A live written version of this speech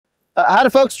Howdy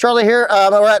folks, Charlie here.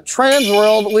 We're at Trans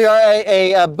World. We are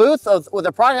a booth with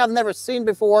a product I've never seen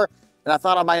before, and I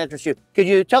thought I might interest you. Could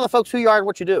you tell the folks who you are and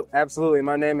what you do? Absolutely.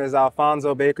 My name is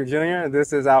Alfonso Baker Jr.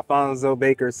 This is Alfonso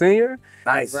Baker Sr.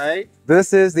 Nice. Right.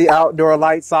 This is the Outdoor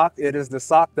Light Soc. It is the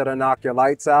sock that'll knock your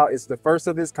lights out. It's the first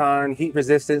of its kind,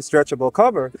 heat-resistant, stretchable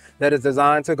cover that is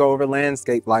designed to go over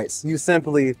landscape lights. You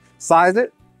simply size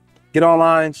it, get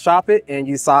online, shop it, and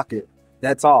you sock it.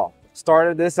 That's all.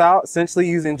 Started this out essentially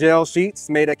using gel sheets,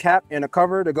 made a cap and a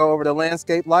cover to go over the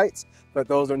landscape lights, but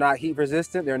those are not heat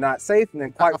resistant, they're not safe, and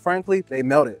then quite frankly, they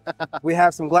melted. We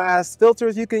have some glass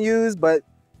filters you can use, but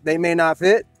they may not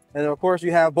fit. And of course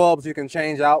you have bulbs you can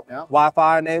change out,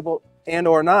 Wi-Fi enabled and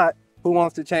or not. Who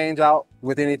wants to change out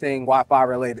with anything Wi-Fi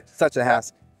related? Such a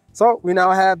hassle. So we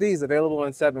now have these available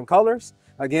in 7 colors.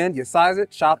 Again, you size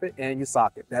it, shop it, and you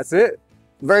sock it. That's it.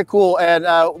 Very cool. And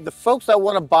the folks that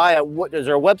want to buy it, is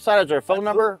there a website? Is there a phone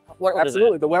number? What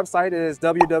Absolutely. The website is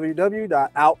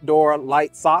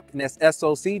www.outdoorlightsoc, and that's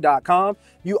SOC.com.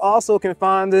 You also can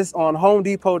find this on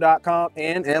homedepot.com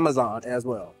and Amazon as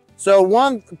well. So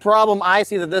one problem I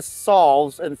see that this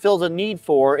solves and fills a need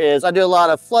for is I do a lot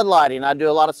of flood lighting. I do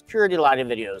a lot of security lighting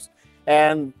videos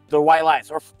and the white lights.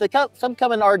 Or some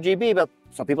come in RGB, but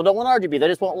some people don't want RGB. They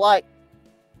just want light.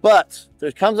 But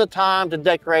there comes a time to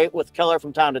decorate with color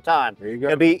from time to time. There you go.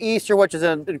 It'll be Easter, which is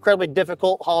an incredibly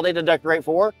difficult holiday to decorate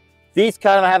for. These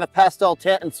kind of have a pastel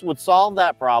tint and would solve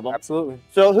that problem. Absolutely.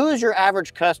 So who is your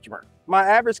average customer? My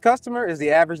average customer is the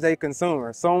average day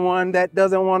consumer. Someone that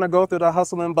doesn't want to go through the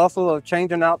hustle and bustle of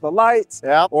changing out the lights.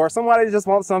 Yep. Or somebody that just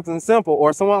wants something simple.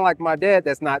 Or someone like my dad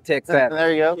that's not tech savvy.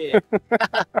 There you go. Yeah.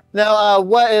 Now,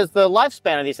 what is the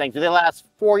lifespan of these things? Do they last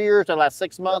 4 years? Do they last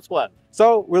 6 months? What?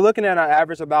 So we're looking at an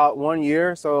average about 1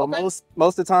 year. So Okay. most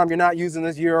of the time you're not using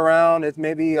this year round. It's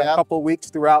maybe a couple weeks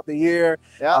throughout the year.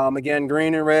 Again,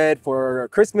 green and red for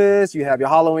Christmas. You have your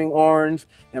Halloween orange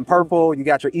and purple. You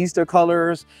got your Easter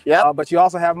colors. But you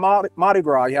also have Mardi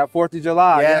Gras. You have 4th of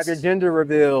July. You have your gender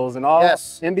reveals and all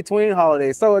in between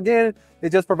holidays. So again,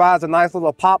 it just provides a nice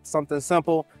little pop, something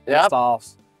simple and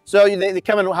solves. So they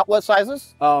come in what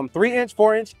sizes? 3-inch,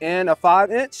 4-inch, and a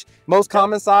 5-inch. Most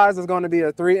common size is going to be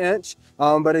a 3-inch.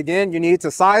 But again, you need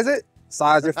to size it,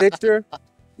 size your fixture.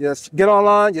 You get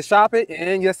online, you shop it,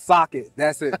 and you sock it.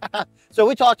 That's it. So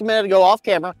we talked a minute ago off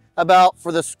camera about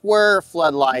for the square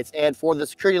floodlights and for the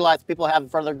security lights people have in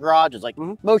front of their garages, like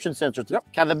motion sensors,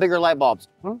 kind of the bigger light bulbs.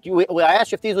 I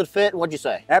asked you if these would fit, and what'd you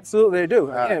say? Absolutely, they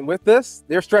do. Again, with this,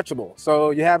 they're stretchable.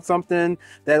 So you have something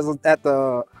that's at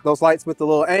those lights with the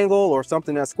little angle or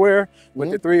something that's square.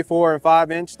 With the 3, 4, and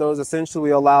 5-inch, those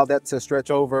essentially allow that to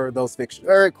stretch over those fixtures.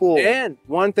 Very cool. And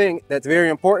one thing that's very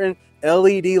important,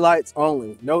 LED lights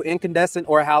only, no incandescent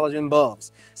or halogen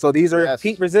bulbs. So these are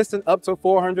heat resistant up to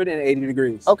 480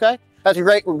 degrees. Okay, that's a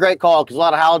great call, because a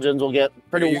lot of halogens will get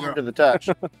pretty warm to the touch.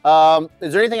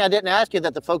 Is there anything I didn't ask you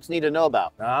that the folks need to know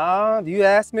about? You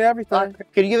asked me everything.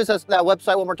 Can you give us that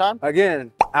website one more time?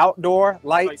 Again, Outdoor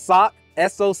Light Soc,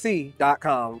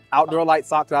 SOC.com,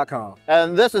 outdoorlightsoc.com.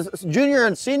 And this is Junior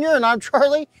and Senior, and I'm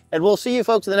Charlie, and we'll see you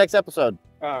folks in the next episode.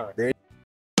 All right.